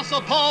 the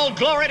Apostle Paul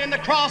gloried in the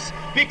cross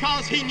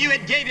because he knew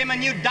it gave him a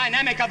new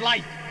dynamic of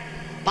life.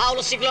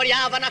 Paulo se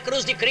gloriava na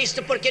cruz de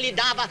Cristo porque lhe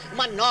dava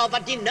uma nova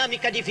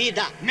dinâmica de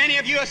vida. Many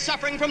of you are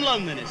suffering from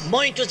loneliness.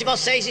 Muitos de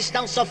vocês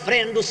estão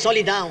sofrendo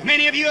solidão.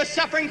 Many of you are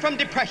suffering from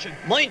depression.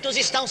 Muitos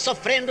estão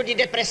sofrendo de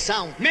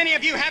depressão. Many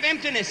of you have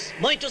emptiness.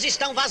 Muitos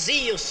estão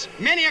vazios.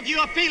 Many of you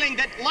are feeling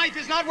that life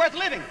is not worth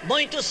living.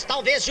 Muitos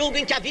talvez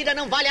julguem que a vida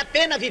não vale a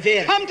pena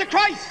viver. Come to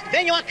Christ,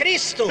 Venham a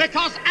Cristo,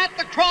 because at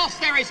the cross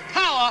there is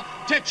power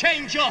to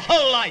change your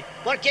whole life.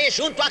 porque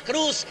junto à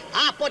cruz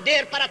há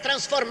poder para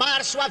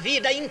transformar sua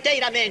vida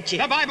inteiramente.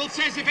 The Bible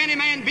says if any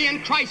man be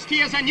in Christ,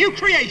 he is a new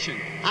creation.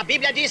 A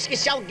Bíblia diz que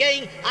se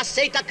alguém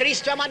aceita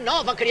Cristo é uma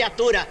nova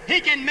criatura. He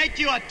can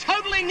make you a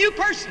totally new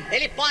person.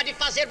 Ele pode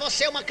fazer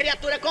você uma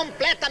criatura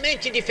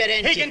completamente He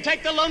diferente. can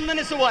take the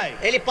loneliness away.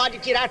 Ele pode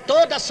tirar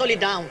toda a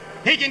solidão.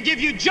 He can give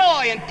you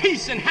joy and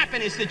peace and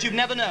happiness that you've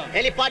never known.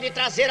 Ele pode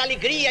trazer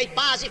alegria e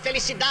paz e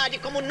felicidade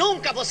como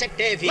nunca você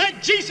teve. Let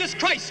Jesus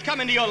Christ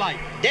come into your life.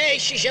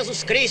 Deixe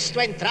Jesus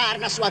Cristo entrar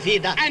na sua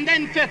vida. And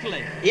then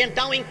fifthly, E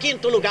então, em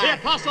quinto the lugar,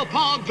 Apostle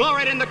Paul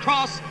gloried in the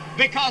cross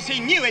because he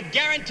knew it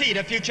guaranteed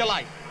a future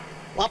life.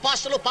 o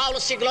apóstolo Paulo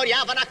se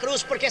gloriava na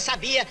cruz porque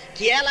sabia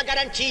que ela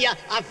garantia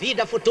a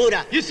vida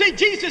futura. You see,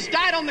 Jesus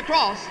died on the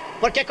cross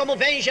Porque como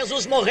vem,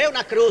 Jesus morreu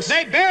na cruz.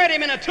 They buried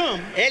him in a tomb,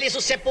 Eles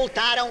o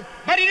sepultaram,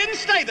 but he didn't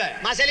stay there.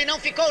 mas ele não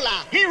ficou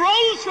lá. He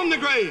rose from the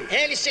grave.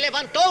 Ele se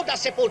levantou da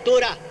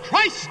sepultura.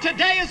 Christ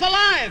today is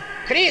alive.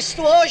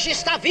 Cristo hoje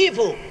está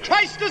vivo.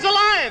 Christ is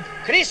alive.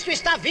 Cristo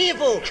está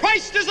vivo.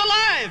 Christ is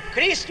alive.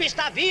 Cristo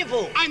está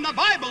vivo. And the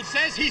Bible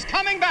says he's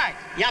coming back.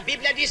 E a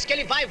Bíblia diz que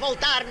ele vai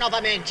voltar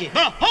novamente.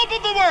 The hope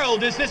of the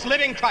world is this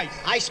living Christ.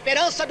 A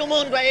esperança do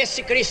mundo é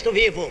esse Cristo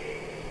vivo.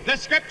 The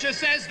scripture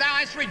says, thou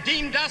hast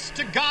redeemed us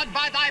to God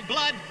by thy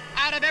blood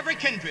out of every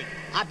kindred.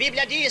 A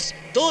Bíblia diz,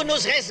 tu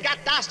nos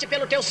resgataste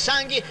pelo teu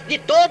sangue de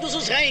todos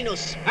os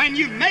reinos. And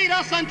you've made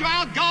us unto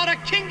our God a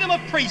kingdom of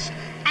priests,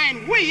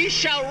 and we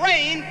shall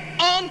reign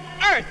on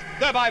earth,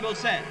 the Bible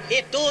says.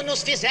 E tu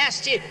nos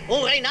fizeste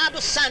reinado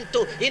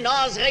santo, e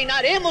nós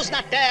reinaremos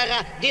na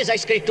terra, diz a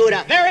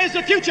Escritura. There is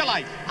a future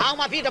life. Há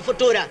uma vida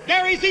futura.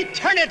 There is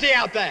eternity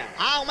out there.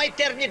 Há uma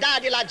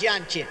eternidade lá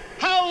adiante.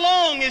 How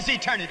long is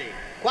eternity?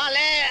 Qual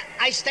é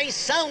a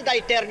extensão da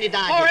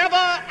eternidade?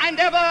 Forever and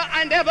ever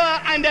and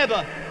ever and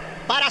ever.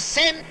 Para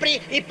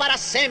sempre e para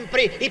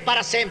sempre e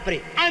para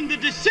sempre. And the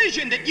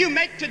decision that you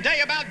make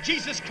today about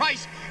Jesus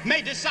Christ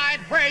may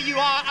decide where you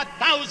are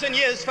 1,000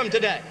 years from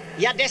today.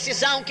 E a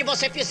decisão que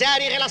você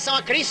fizer em relação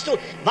a Cristo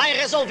vai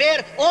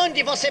resolver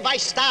onde você vai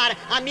estar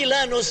há 1000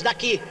 anos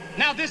daqui.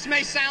 Now this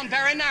may sound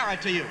very narrow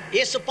to you.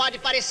 Isso pode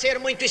parecer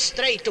muito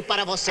estreito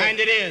para você. And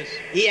it is.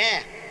 E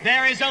é.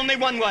 There is only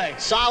one way.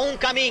 Só há um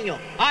caminho.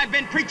 I've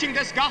been preaching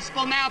this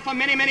gospel now for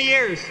many, many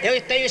years.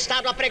 Eu tenho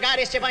estado a pregar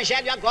este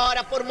evangelho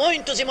agora por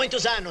muitos e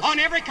muitos anos. On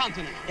every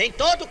continent. Em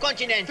todo o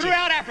continente.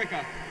 Throughout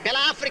Africa. Pela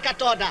África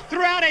toda.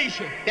 Throughout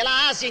Asia.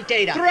 Pela Ásia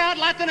inteira. Throughout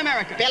Latin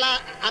America. Pela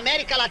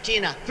América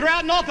Latina.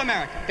 Throughout North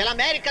America. Pela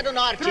América do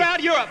Norte.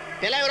 Throughout Europe.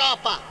 Pela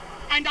Europa.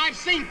 And I've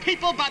seen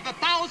people by the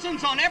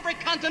thousands on every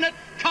continent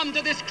come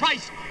to this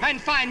Christ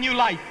and find new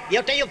life. E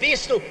eu tenho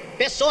visto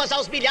pessoas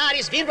aos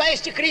milhares vindo a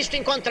este Cristo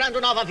encontrando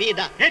nova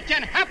vida. It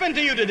can happen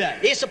to you today.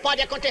 Isso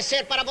pode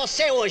acontecer para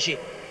você hoje.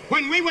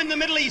 When we were in the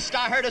Middle East,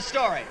 I heard a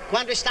story.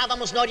 Quando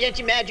estávamos no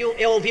Oriente Médio,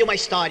 eu ouvi uma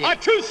história. A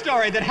true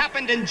story that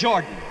happened in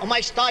Jordan. Uma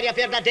história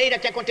verdadeira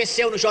que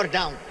aconteceu no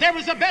Jordão. There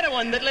was a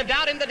Bedouin that lived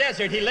out in the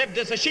desert. He lived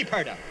as a sheep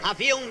herder.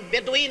 Havia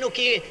beduíno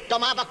que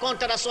tomava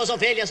conta das suas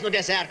ovelhas no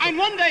deserto. And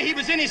one day he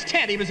was in his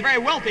tent. He was a very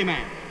wealthy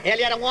man.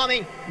 Ele era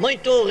homem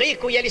muito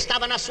rico e ele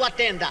estava na sua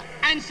tenda.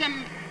 And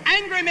some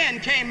angry men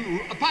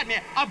came,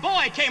 a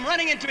boy came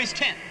running into his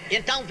tent.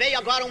 Então veio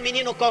agora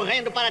menino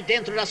correndo para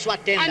dentro da sua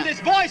tenda. And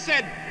this boy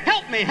said,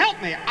 help me,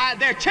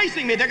 they're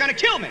chasing me, they're going to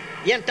kill me.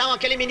 E então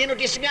aquele menino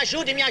disse, me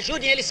ajudem,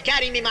 eles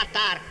querem me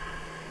matar.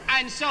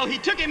 And so he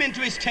took him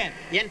into his tent.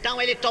 E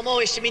então ele tomou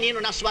esse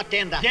menino na sua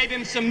tenda. Gave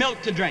him some milk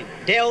to drink.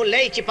 Deu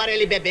leite para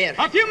ele beber.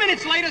 A few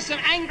minutes later,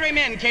 some angry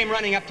men came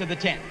running up to the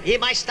tent. E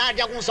mais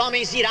tarde alguns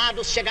homens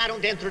irados chegaram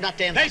dentro da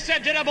tenda. They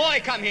said, did a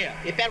boy come here?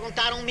 E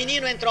perguntaram,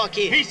 menino entrou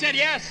aqui? He said,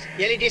 yes.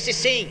 E ele disse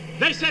sim.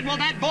 They said, well,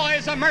 that boy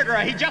is a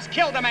murderer. He just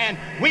killed a man.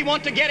 We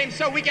want to get him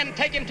so we can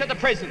take him to the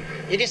prison.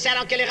 E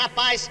disseram que aquele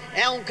rapaz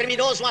é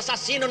criminoso,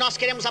 assassino, nós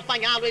queremos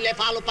apanhá-lo e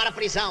levá-lo para a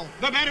prisão.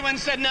 The Bedouin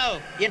said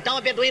no. E então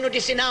o beduíno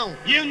disse não.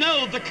 You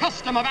know the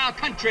custom of our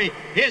country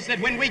is that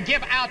when we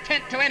give our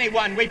tent to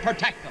anyone, we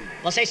protect them.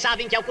 Vocês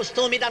sabem que é o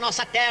costume da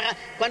nossa terra,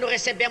 quando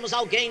recebemos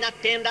alguém na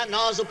tenda,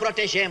 nós o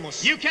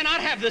protegemos. You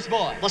cannot have this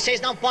boy. Vocês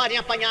não podem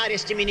apanhar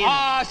este menino.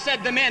 Ah,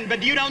 said the men,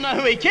 but you don't know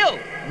who he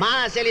killed.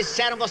 Mas eles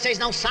disseram, vocês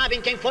não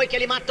sabem quem foi que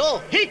ele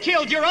matou. He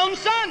killed your own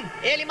son.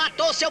 Ele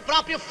matou seu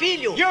próprio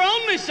filho. Your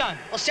only son.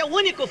 O seu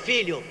único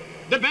filho.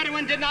 The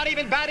Bedouin did not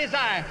even bat his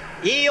eye.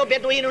 E o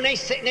beduíno nem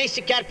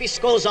sequer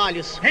piscou os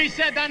olhos. He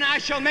said, then I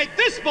shall make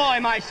this boy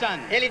my son.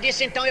 Ele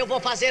disse, então eu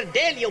vou fazer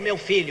dele o meu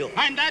filho.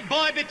 And that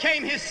boy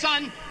became his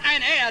son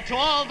and heir to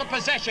all the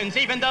possessions,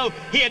 even though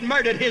he had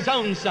murdered his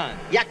own son.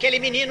 E aquele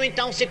menino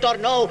então se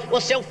tornou o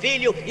seu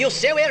filho e o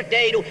seu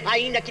herdeiro,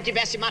 ainda que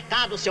tivesse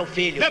matado o seu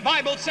filho. The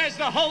Bible says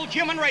the whole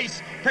human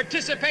race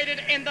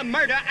participated in the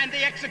murder and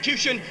the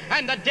execution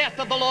and the death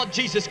of the Lord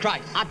Jesus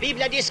Christ. A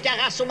Bíblia diz que a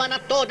raça humana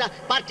toda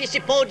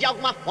participou de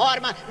alguma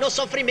forma no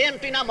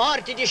sofrimento e na morte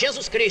de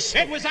Jesus Cristo.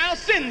 It was our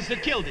sins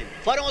that killed him.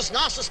 Foram os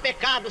nossos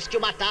pecados que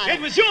o mataram.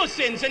 It was your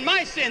sins and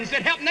my sins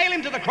that helped nail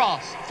him to the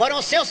cross. Foram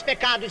os seus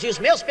pecados e os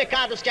meus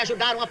pecados que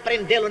ajudaram a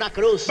prendê-lo na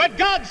cruz. But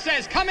God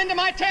says, come into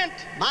my tent.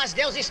 Mas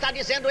Deus está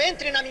dizendo,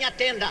 entre na minha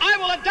tenda. I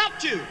will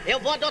adopt you. Eu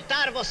vou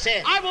adotar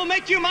você. I will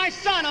make you my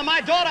son or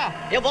my daughter.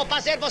 Eu vou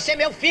fazer você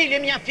meu filho e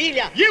minha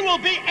filha. You will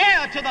be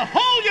heir to the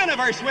whole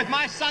universe with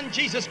my son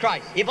Jesus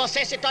Christ. E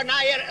você se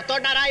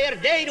tornará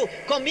herdeiro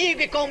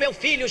comigo e com o meu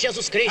filho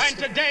Jesus Cristo. And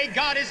today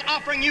God is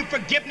offering you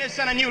forgiveness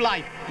and a new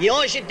life. E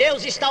hoje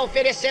Deus está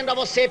oferecendo a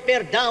você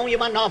perdão e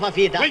uma nova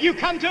vida. Will you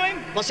come to him?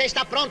 Você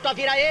está pronto a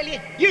vir a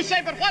Ele? You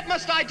say, but what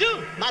must I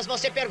do? Mas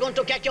você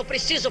pergunta o que é que eu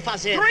preciso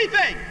fazer. 3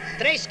 things.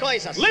 3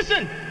 coisas.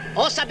 Listen.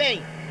 Ouça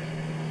bem.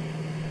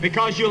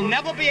 Because you'll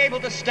never be able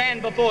to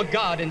stand before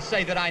God and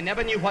say that I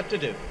never knew what to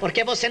do.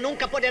 Porque você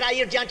nunca poderá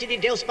ir diante de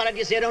Deus para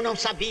dizer eu não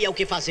sabia o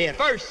que fazer.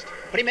 First,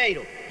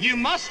 Primeiro, you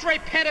must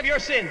repent of your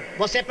sin.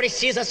 você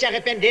precisa se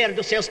arrepender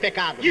dos seus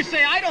pecados. You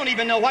say, I don't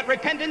even know what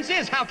repentance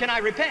is. How can I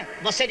repent?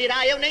 Você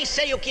dirá, eu nem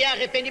sei o que é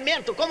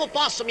arrependimento. Como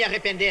posso me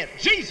arrepender?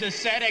 Jesus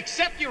said,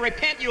 except you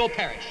repent, you will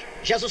perish.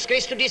 Jesus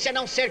Cristo disse, a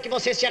não ser que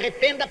você se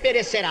arrependa,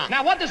 perecerá.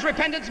 Now, what does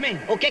repentance mean?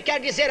 O que quer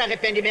dizer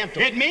arrependimento?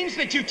 It means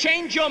that you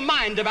change your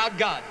mind about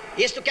God.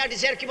 Isto quer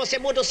dizer que você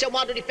muda o seu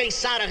modo de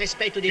pensar a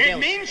respeito de It Deus.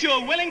 means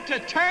you're willing to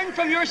turn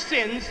from your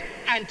sins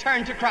and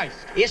turn to Christ.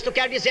 Isto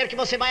quer dizer que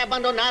você vai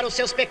abandonar os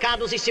seus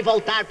pecados e se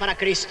voltar para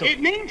Cristo. It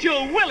means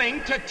you're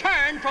willing to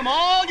turn from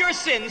all your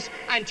sins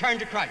and turn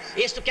to Christ.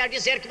 Isto quer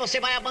dizer que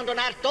você vai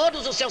abandonar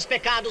todos os seus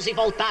pecados e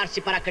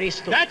voltar-se para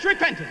Cristo. That's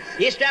repentance.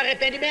 Isto é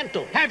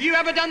arrependimento. Have you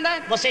ever done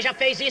that? Você já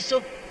fez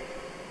isso?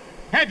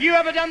 Have you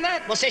ever done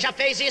that? Você já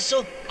fez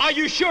isso? Are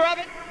you sure of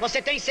it? Você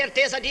tem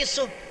certeza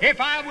disso? If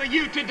I were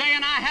you today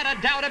and I had a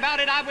doubt about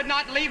it, I would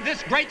not leave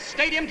this great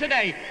stadium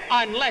today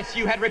unless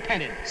you had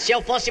repented. Se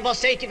eu fosse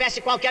você e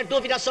tivesse qualquer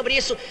dúvida sobre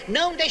isso,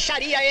 não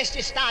deixaria este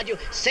estádio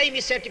sem me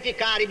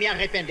certificar e me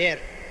arrepender.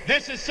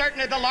 This is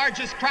certainly the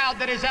largest crowd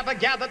that has ever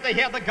gathered to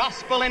hear the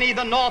gospel in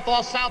either North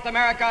or South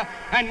America,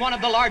 and one of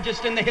the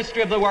largest in the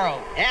history of the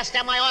world. Esta é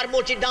a maior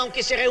multidão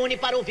que se reúne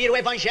para ouvir o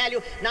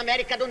Evangelho na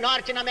América do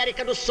Norte, na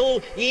América do Sul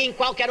e em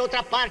qualquer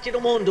outra parte do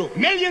mundo.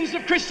 Millions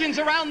of Christians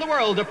around the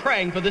world are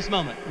praying for this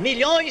moment.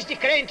 Milhões de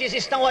crentes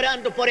estão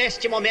orando por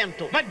este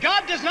momento. But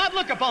God does not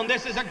look upon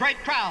this as a great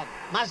crowd.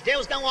 Mas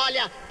Deus não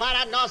olha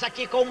para nós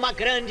aqui como uma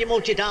grande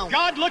multidão.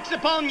 God looks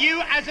upon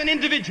you as an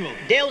individual.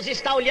 Deus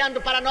está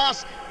olhando para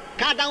nós,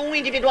 cada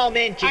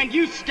individualmente. And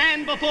you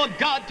stand before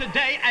God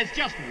today as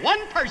just one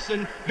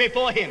person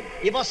before Him.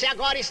 E você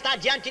agora está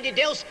diante de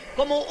Deus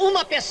como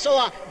uma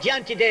pessoa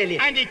diante dele.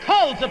 And He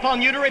calls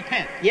upon you to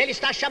repent. E Ele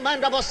está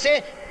chamando a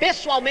você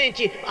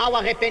pessoalmente ao He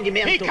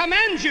arrependimento.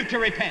 commands you to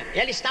repent.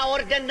 Ele está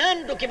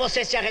ordenando que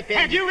você se Have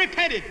arrependa. you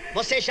repented?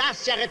 Você já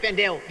se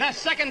arrependeu. The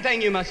second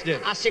thing you must do.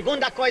 A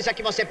segunda coisa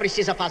que você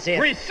precisa fazer: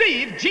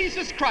 Receive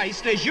Jesus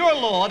Christ as your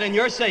Lord and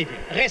your Savior.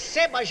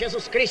 receba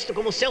Jesus Cristo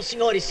como seu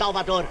Senhor e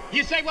Salvador.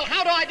 You say, well,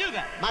 how do I do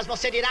that? Mas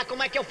você dirá,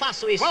 como é que eu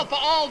faço isso? Well, for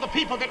all the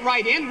people that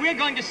write in, we're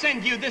going to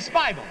send you this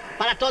Bible.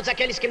 Para todos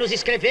aqueles que nos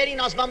escreverem,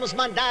 nós vamos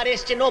mandar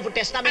este Novo And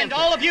Testamento.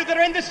 all of you that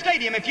are in the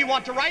stadium, if you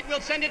want to write,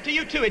 we'll send it to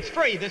you too. It's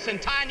free, this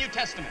entire New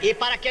Testament. E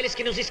para aqueles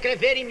que nos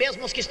escreverem,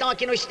 mesmo os que estão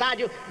aqui no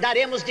estádio,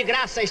 daremos de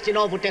graça este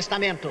Novo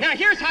Testamento. Now,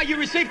 here's how you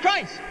receive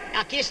Christ.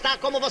 Aqui está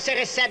como você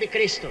recebe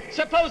Cristo.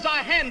 Suppose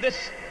I hand this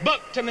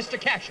book to Mr.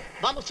 Casher.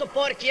 Vamos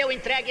supor que eu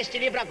entregue este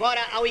livro agora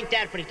ao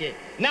intérprete.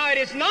 Now, it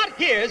is not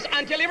his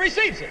until he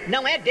receives it.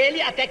 Não é dele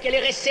até que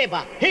ele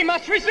receba. He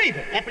must receive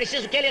it. É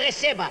preciso que ele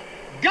receba.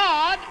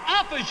 God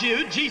offers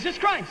you Jesus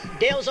Christ.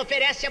 Deus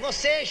oferece a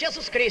você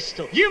Jesus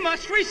Cristo. You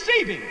must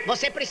receive Him.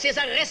 Você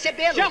precisa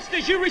recebê-lo. Just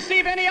as you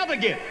receive any other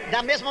gift.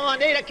 Da mesma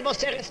maneira que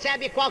você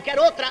recebe qualquer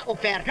outra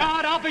oferta.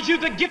 God offers you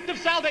the gift of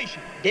salvation.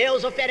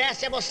 Deus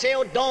oferece a você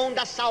o dom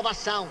da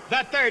salvação.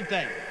 The third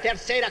thing.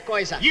 Terceira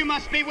coisa: You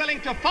must be willing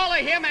to follow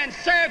Him and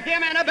serve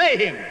Him and obey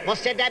Him.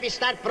 você deve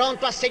estar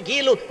pronto a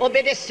segui-lo,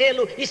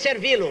 obedecê-lo e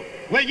servi-lo.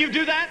 Will you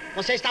do that?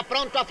 Você está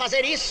pronto a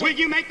fazer isso? Will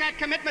you make that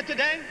commitment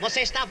today?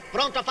 Você está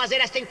pronto a fazer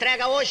esta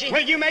entrega hoje?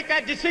 Will you make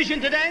that decision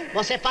today?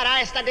 Você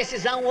fará esta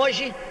decisão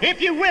hoje? If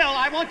you will,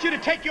 I want you to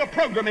take your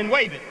program and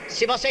wave it.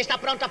 Se você está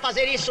pronto a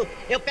fazer isso,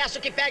 eu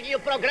peço que peguem o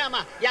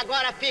programa e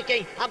agora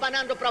fiquem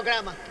abanando o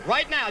programa.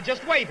 Right now,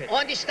 just wave it.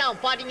 Onde estão?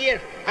 Podem ir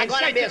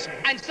agora mesmo.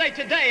 And say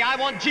today, I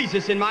want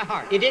Jesus in my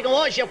heart. E digam,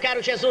 hoje eu quero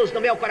Jesus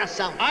no meu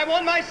coração. I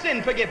want my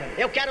sin forgiven.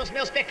 Eu quero os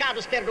meus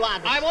pecados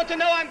perdoados. I want to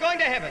know I'm going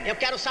to heaven. Eu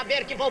quero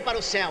saber que vou para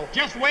o céu.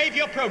 Just wave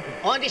your program.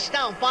 Onde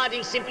estão?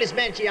 Podem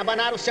simplesmente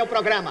abanar o seu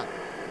programa.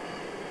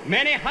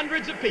 Many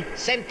hundreds of people.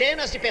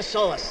 Centenas de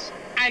pessoas.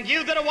 And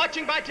you that are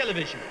watching by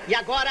television. E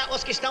agora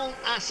os que estão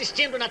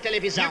assistindo na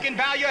televisão. You can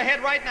bow your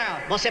head right now.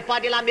 Você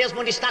pode ir lá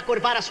mesmo onde está,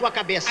 curvar a sua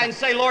cabeça. And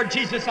say, Lord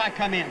Jesus, I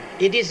come in.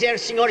 E dizer,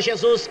 Senhor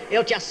Jesus,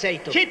 eu te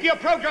aceito. Keep your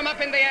program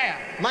up in the air.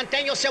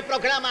 Mantenha o seu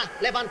programa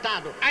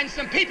levantado. And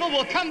some people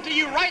will come to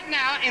you right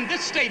now in this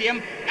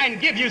stadium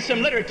and give you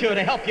some literature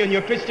to help you in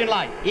your Christian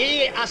life.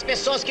 E as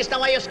pessoas que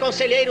estão aí, os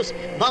conselheiros,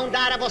 vão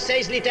dar a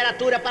vocês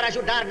literatura para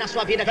ajudar na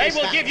sua vida They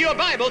cristã. will give you a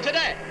Bible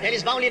today.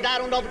 Eles vão lhe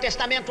dar um Novo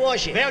Testamento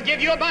hoje. They'll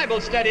give you a Bible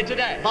study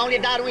today. Vão lhe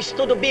dar um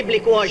estudo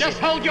bíblico hoje. Just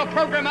hold your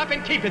program up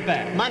and keep it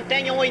there.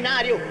 Mantenham o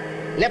inário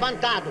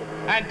levantado.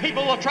 And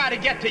people will try to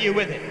get to you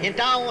with it.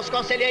 Então os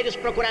conselheiros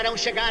procurarão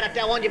chegar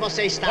até onde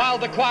você está. While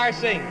the choir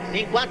sings.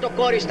 Enquanto o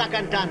coro está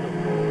cantando.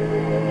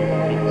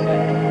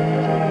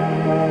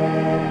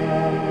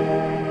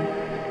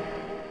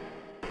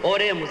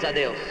 Oremos a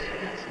Deus.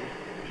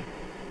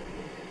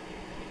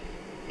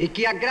 E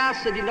que a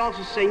graça de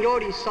nosso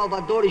Senhor e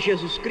Salvador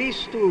Jesus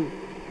Cristo,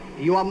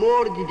 e o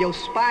amor de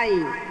Deus Pai,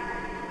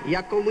 e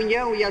a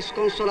comunhão e as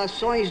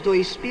consolações do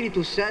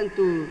Espírito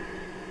Santo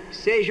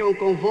sejam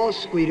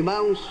convosco,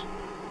 irmãos,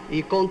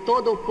 e com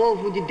todo o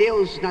povo de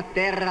Deus na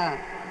terra,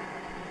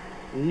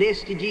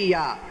 neste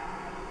dia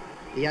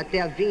e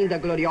até a vinda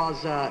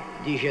gloriosa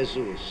de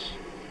Jesus.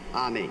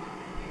 Amém.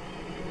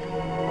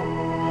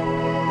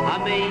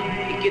 Amém.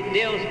 E que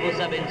Deus vos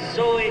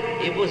abençoe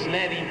e vos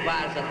leve em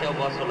paz até o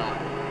vosso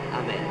lar.